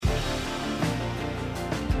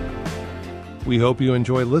We hope you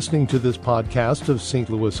enjoy listening to this podcast of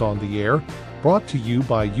St. Louis on the Air, brought to you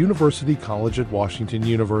by University College at Washington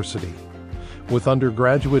University. With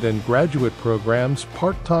undergraduate and graduate programs,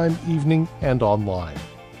 part-time, evening, and online.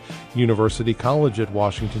 University College at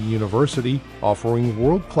Washington University, offering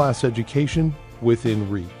world-class education within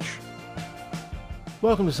reach.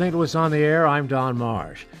 Welcome to St. Louis on the Air. I'm Don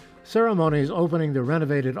Marsh. Ceremonies opening the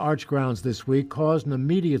renovated Arch grounds this week caused an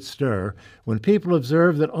immediate stir when people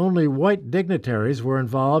observed that only white dignitaries were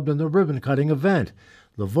involved in the ribbon-cutting event.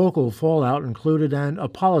 The vocal fallout included an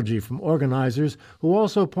apology from organizers who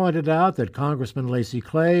also pointed out that Congressman Lacy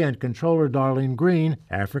Clay and Comptroller Darlene Green,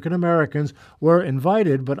 African Americans, were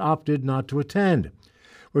invited but opted not to attend.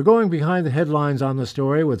 We're going behind the headlines on the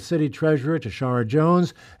story with City Treasurer Tashara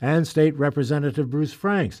Jones and State Representative Bruce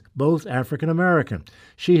Franks, both African American.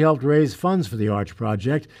 She helped raise funds for the Arch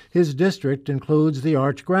project. His district includes the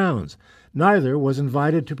Arch grounds. Neither was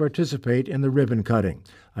invited to participate in the ribbon cutting.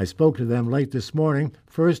 I spoke to them late this morning,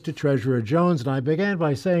 first to Treasurer Jones, and I began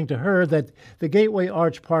by saying to her that the Gateway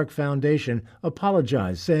Arch Park Foundation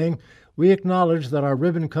apologized, saying, "We acknowledge that our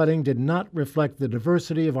ribbon cutting did not reflect the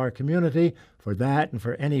diversity of our community. For that and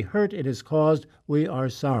for any hurt it has caused, we are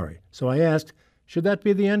sorry." So I asked, should that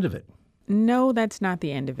be the end of it? No, that's not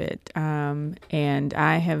the end of it. And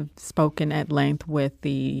I have spoken at length with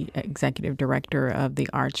the executive director of the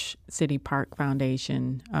Arch City Park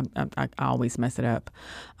Foundation. I always mess it up.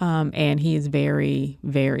 And he is very,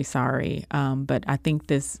 very sorry. But I think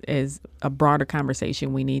this is a broader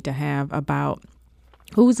conversation we need to have about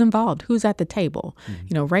who's involved, who's at the table. Mm-hmm.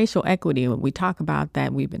 You know, racial equity, when we talk about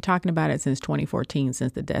that, we've been talking about it since 2014,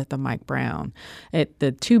 since the death of Mike Brown.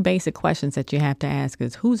 The two basic questions that you have to ask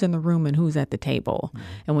is who's in the room and who's at the table. Mm-hmm.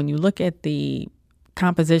 And when you look at the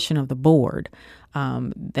composition of the board,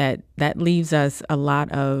 that leaves us a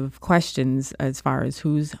lot of questions as far as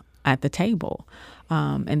who's at the table.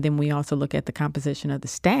 And then we also look at the composition of the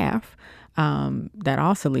staff. That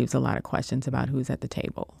also leaves a lot of questions about who's at the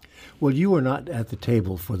table. Well, you were not at the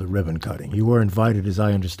table for the ribbon cutting. You were invited, as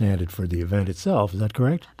I understand it, for the event itself. Is that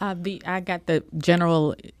correct? I got the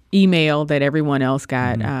general email that everyone else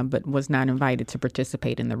got, but was not invited to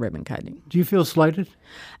participate in the ribbon cutting. Do you feel slighted?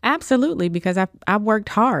 Absolutely, because I've worked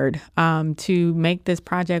hard to make this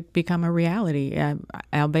project become a reality.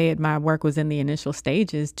 Albeit my work was in the initial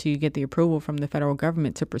stages to get the approval from the federal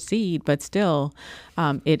government to proceed, but still,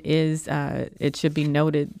 it should be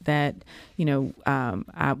noted that,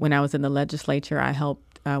 when I was in the legislature, I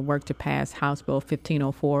helped work to pass House Bill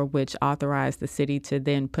 1504, which authorized the city to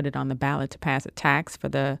then put it on the ballot to pass a tax for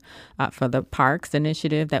the parks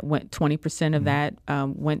initiative. That went 20% of that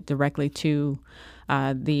went directly to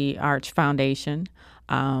the Arch Foundation.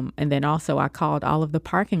 And then also I called all of the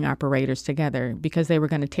parking operators together because they were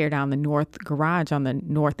going to tear down the north garage on the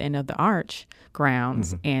north end of the Arch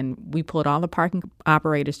grounds. Mm-hmm. And we pulled all the parking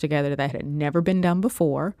operators together that had never been done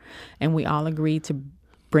before. And we all agreed to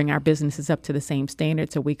bring our businesses up to the same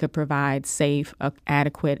standard so we could provide safe,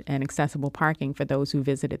 adequate, and accessible parking for those who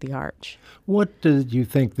visited the Arch. What do you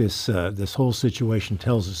think this whole situation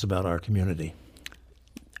tells us about our community?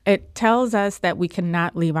 It tells us that we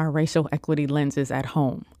cannot leave our racial equity lenses at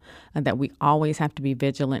home, and that we always have to be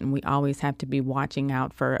vigilant and we always have to be watching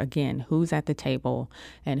out for, again, who's at the table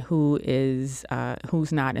and who's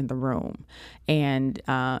not in the room. And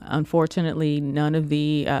unfortunately, none of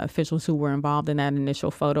the officials who were involved in that initial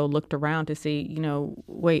photo looked around to see,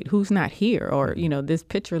 wait, who's not here? Or, this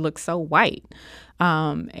picture looks so white.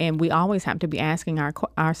 And we always have to be asking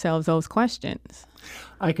ourselves those questions.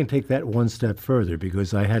 I can take that one step further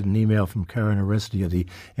because I had an email from Karen Aresti of the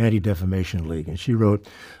Anti-Defamation League, and she wrote,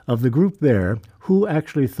 "Of the group there, who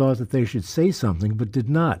actually thought that they should say something but did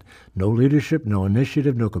not? No leadership, no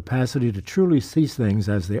initiative, no capacity to truly see things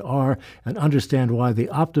as they are and understand why the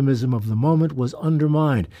optimism of the moment was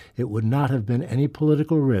undermined. It would not have been any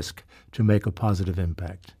political risk to make a positive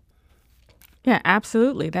impact." Yeah,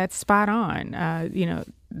 absolutely. That's spot on.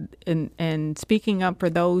 And speaking up for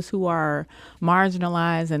those who are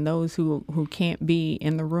marginalized and those who can't be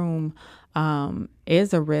in the room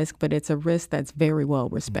is a risk, but it's a risk that's very well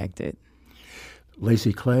respected.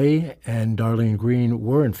 Lacy Clay and Darlene Green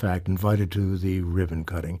were, in fact, invited to the ribbon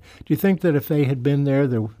cutting. Do you think that if they had been there,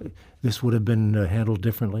 this would have been handled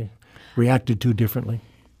differently, reacted to differently?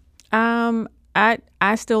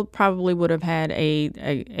 I still probably would have had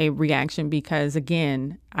a reaction because,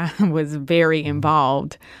 again, I was very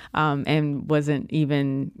involved and wasn't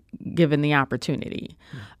even given the opportunity.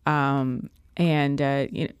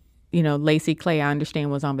 Lacy Clay, I understand,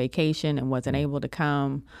 was on vacation and wasn't able to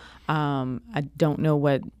come. I don't know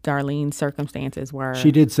what Darlene's circumstances were.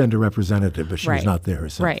 She did send a representative, but she was Right. not there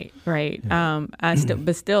herself. Right.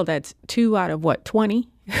 But still, that's 2 out of 20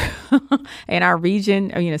 in our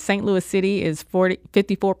region. St. Louis City is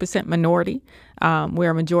 54% minority.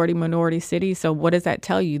 We're a majority minority city. So what does that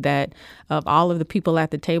tell you? That of all of the people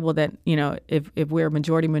at the table, that if we're a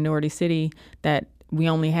majority minority city, that we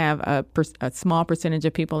only have a small percentage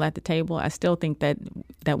of people at the table. I still think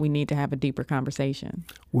that we need to have a deeper conversation.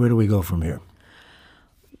 Where do we go from here?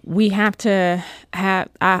 We have to have,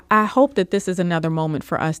 I hope that this is another moment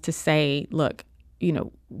for us to say, look,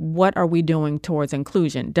 what are we doing towards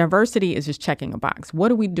inclusion? Diversity is just checking a box.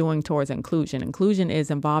 What are we doing towards inclusion? Inclusion is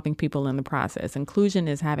involving people in the process. Inclusion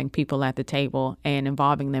is having people at the table and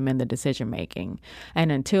involving them in the decision making.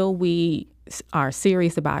 And until we are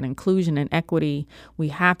serious about inclusion and equity, we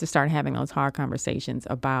have to start having those hard conversations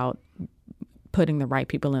about putting the right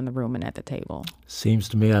people in the room and at the table. Seems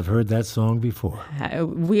to me I've heard that song before.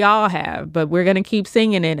 We all have, but we're going to keep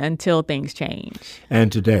singing it until things change.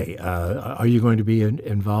 And today, are you going to be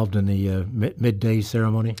involved in the midday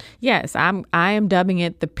ceremony? Yes, I am dubbing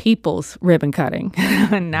it the People's Ribbon Cutting,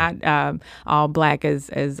 not all black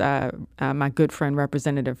as my good friend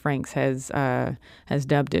Representative Franks has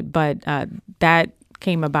dubbed it. But that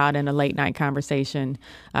came about in a late night conversation.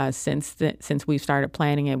 Since we've started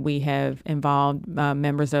planning it, we have involved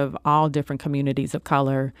members of all different communities of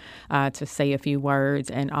color to say a few words,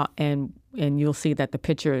 and you'll see that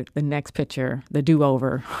the next picture, the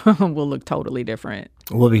do-over, will look totally different.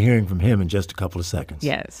 We'll be hearing from him in just a couple of seconds.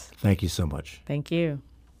 Yes. Thank you so much. Thank you.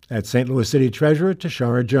 That's St. Louis City Treasurer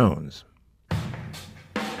Tashara Jones.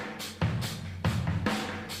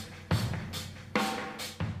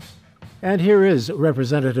 And here is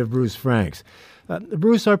Representative Bruce Franks.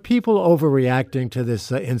 Bruce, are people overreacting to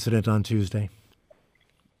this incident on Tuesday?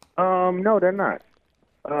 No, they're not.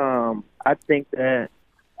 I think that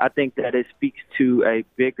it speaks to a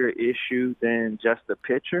bigger issue than just the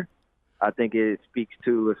picture. I think it speaks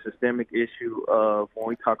to a systemic issue of when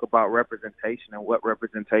we talk about representation and what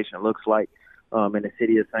representation looks like in the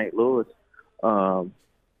city of St. Louis.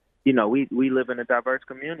 We live in a diverse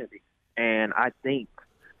community, and I think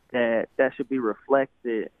that should be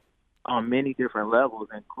reflected on many different levels,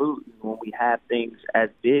 including when we have things as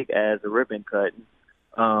big as a ribbon cutting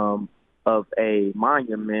of a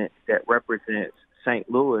monument that represents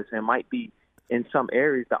St. Louis and might be, in some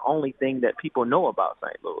areas, the only thing that people know about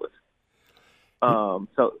St. Louis.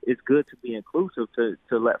 So it's good to be inclusive to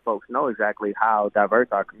let folks know exactly how diverse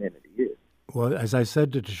our community is. Well, as I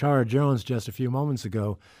said to Tashara Jones just a few moments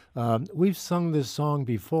ago, we've sung this song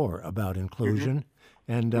before about inclusion. Mm-hmm.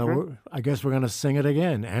 And I guess we're going to sing it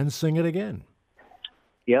again and sing it again.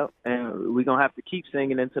 Yep, and we're going to have to keep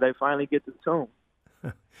singing until they finally get the tune.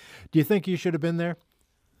 Do you think you should have been there?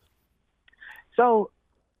 So,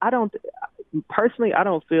 I don't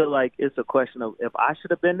feel like it's a question of if I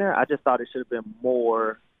should have been there. I just thought it should have been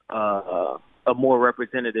more, a more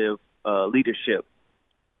representative leadership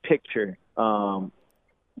picture, to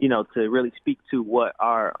really speak to what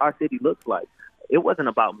our city looks like. It wasn't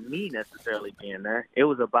about me necessarily being there. It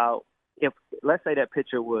was about, if let's say that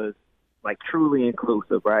picture was like truly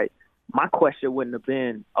inclusive, right? My question wouldn't have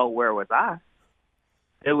been, oh, where was I?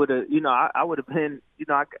 It would have, I would have been,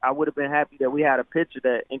 I would have been happy that we had a picture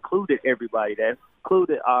that included everybody, that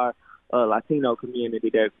included our Latino community,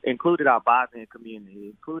 that included our Bosnian community,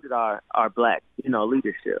 included our black,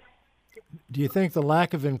 leadership. Do you think the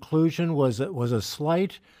lack of inclusion was a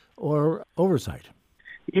slight or oversight?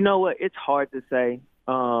 You know what? It's hard to say.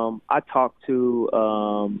 I talked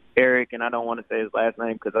to Eric, and I don't want to say his last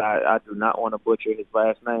name because I do not want to butcher his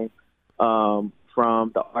last name,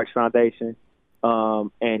 from the Arch Foundation.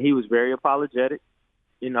 And he was very apologetic.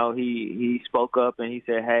 He spoke up and he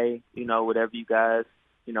said, hey, whatever you guys,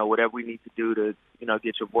 whatever we need to do to,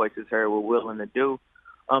 get your voices heard, we're willing to do.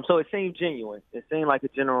 So it seemed genuine. It seemed like a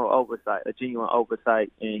genuine oversight,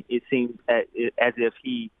 and it seemed as if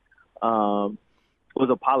he was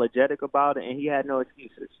apologetic about it, and he had no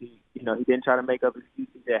excuses. He didn't try to make up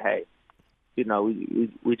excuses. He said, hey,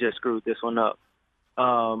 we just screwed this one up.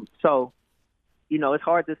 So, it's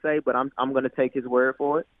hard to say, but I'm going to take his word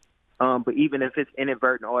for it. But even if it's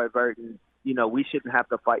inadvertent or advertent, we shouldn't have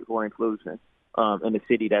to fight for inclusion in a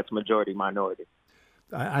city that's majority minority.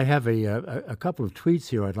 I have a couple of tweets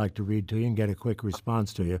here I'd like to read to you and get a quick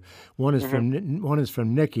response to you. One is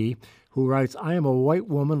from Nikki, who writes, I am a white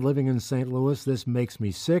woman living in St. Louis. This makes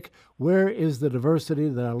me sick. Where is the diversity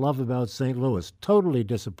that I love about St. Louis? Totally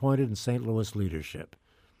disappointed in St. Louis leadership.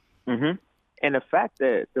 Mm-hmm. And the fact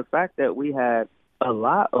that we had a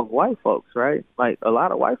lot of white folks, right? Like a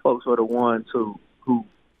lot of white folks were the ones who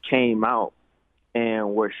came out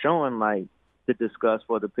and were showing like the disgust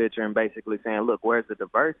for the picture and basically saying, look, where's the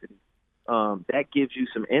diversity? That gives you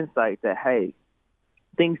some insight that, hey,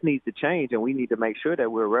 things need to change and we need to make sure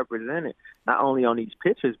that we're represented not only on these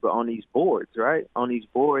pictures, but on these boards, right? On these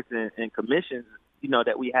boards and commissions,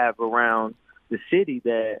 that we have around the city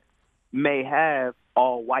that may have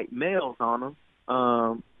all white males on them,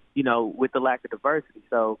 with the lack of diversity.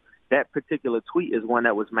 So that particular tweet is one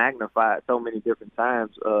that was magnified so many different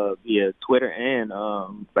times via Twitter and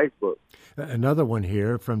Facebook. Another one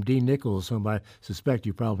here from D. Nichols, whom I suspect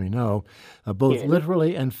you probably know. Both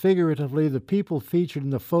literally and figuratively, the people featured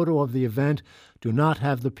in the photo of the event do not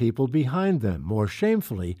have the people behind them. More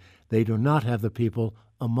shamefully, they do not have the people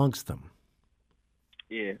amongst them.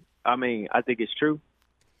 Yeah, I mean, I think it's true,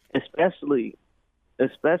 especially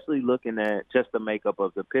looking at just the makeup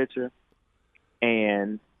of the picture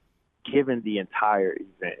and given the entire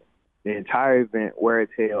event where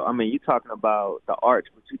it's held. I mean, you're talking about the arch,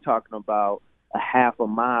 but you're talking about a half a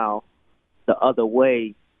mile the other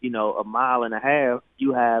way, a mile and a half,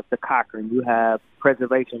 you have the Cochrane, you have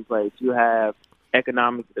Preservation Place, you have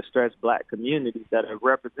economically distressed black communities that are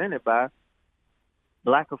represented by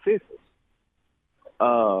black officials.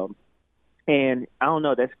 And I don't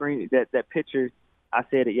know, that picture, I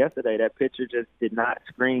said it yesterday, that picture just did not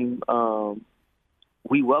scream,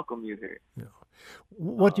 we welcome you here. Yeah.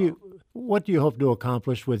 What do you hope to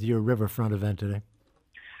accomplish with your Riverfront event today?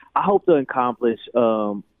 I hope to accomplish,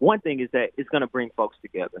 one thing is that it's going to bring folks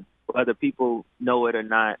together. Whether people know it or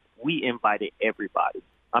not, we invited everybody.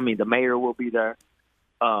 I mean, the mayor will be there.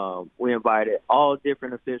 We invited all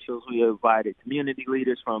different officials. We invited community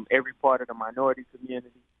leaders from every part of the minority community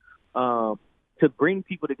to bring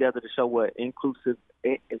people together to show what inclusive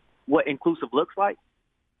looks like.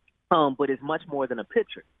 But it's much more than a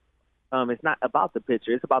picture. It's not about the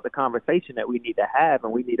picture. It's about the conversation that we need to have,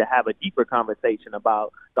 and we need to have a deeper conversation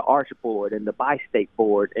about the Arch Board and the Bi-State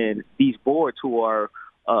Board and these boards who are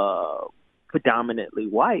predominantly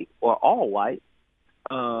white or all white,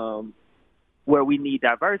 where we need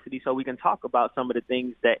diversity so we can talk about some of the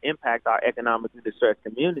things that impact our economically distressed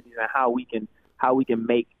communities and how we can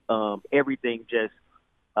make everything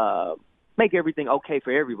make everything okay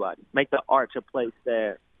for everybody. Make the Arch a place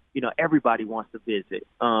that everybody wants to visit.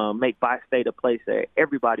 Make Bi-State a place that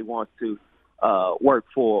everybody wants to work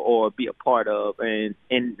for or be a part of, and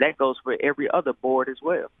that goes for every other board as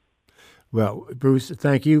well. Well, Bruce,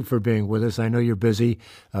 thank you for being with us. I know you're busy.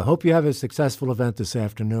 I hope you have a successful event this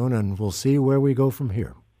afternoon, and we'll see where we go from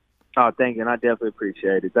here. Oh, thank you, and I definitely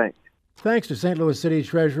appreciate it. Thanks. Thanks to St. Louis City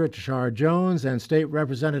Treasurer Tashara Jones and State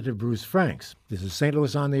Representative Bruce Franks. This is St.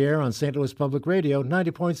 Louis on the Air on St. Louis Public Radio,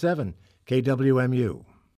 90.7 KWMU.